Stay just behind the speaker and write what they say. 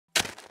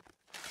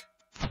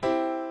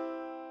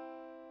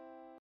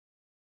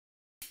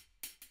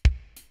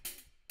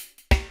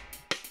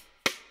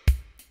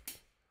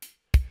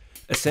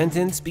A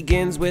sentence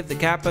begins with a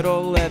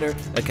capital letter.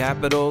 A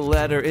capital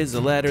letter is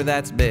a letter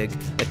that's big.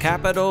 A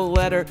capital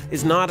letter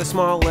is not a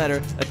small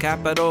letter. A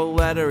capital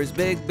letter is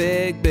big,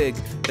 big, big.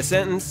 A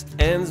sentence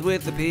ends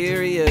with a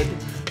period,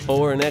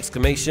 or an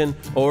exclamation,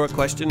 or a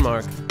question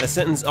mark. A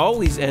sentence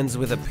always ends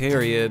with a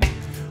period,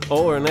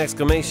 or an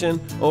exclamation,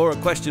 or a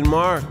question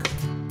mark.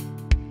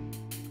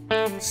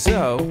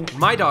 So,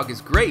 my dog is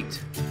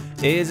great.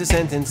 Is a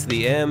sentence,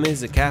 the M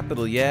is a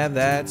capital, yeah,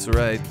 that's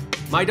right.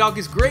 My dog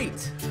is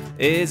great.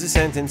 Is a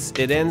sentence,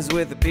 it ends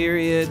with a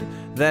period,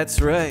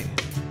 that's right.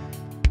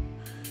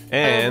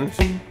 And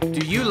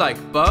do you like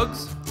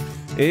bugs?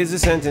 Is a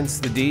sentence,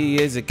 the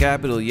D is a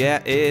capital,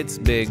 yeah, it's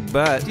big,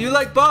 but do you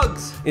like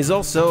bugs? Is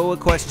also a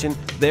question,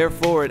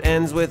 therefore it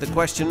ends with a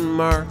question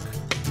mark.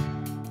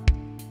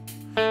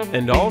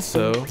 And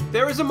also,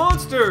 there is a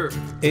monster.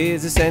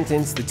 Is a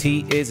sentence, the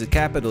T is a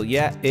capital,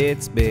 yeah,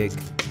 it's big.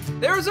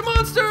 There is a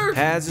monster.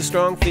 Has a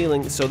strong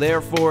feeling, so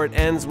therefore it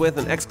ends with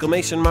an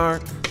exclamation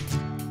mark.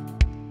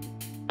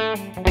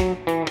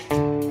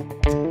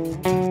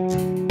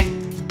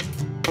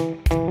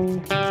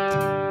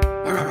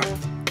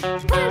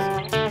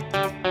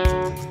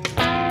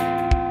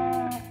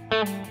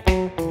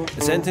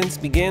 A sentence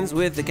begins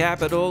with a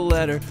capital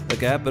letter. A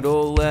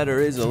capital letter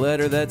is a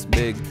letter that's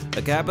big.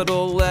 A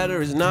capital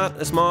letter is not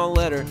a small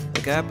letter. A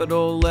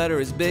capital letter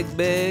is big,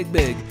 big,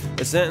 big.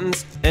 A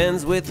sentence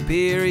ends with a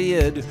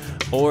period,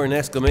 or an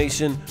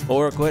exclamation,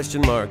 or a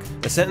question mark.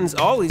 A sentence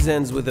always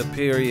ends with a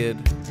period,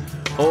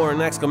 or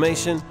an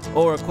exclamation,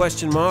 or a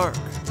question mark.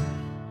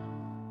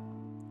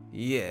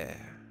 Yeah.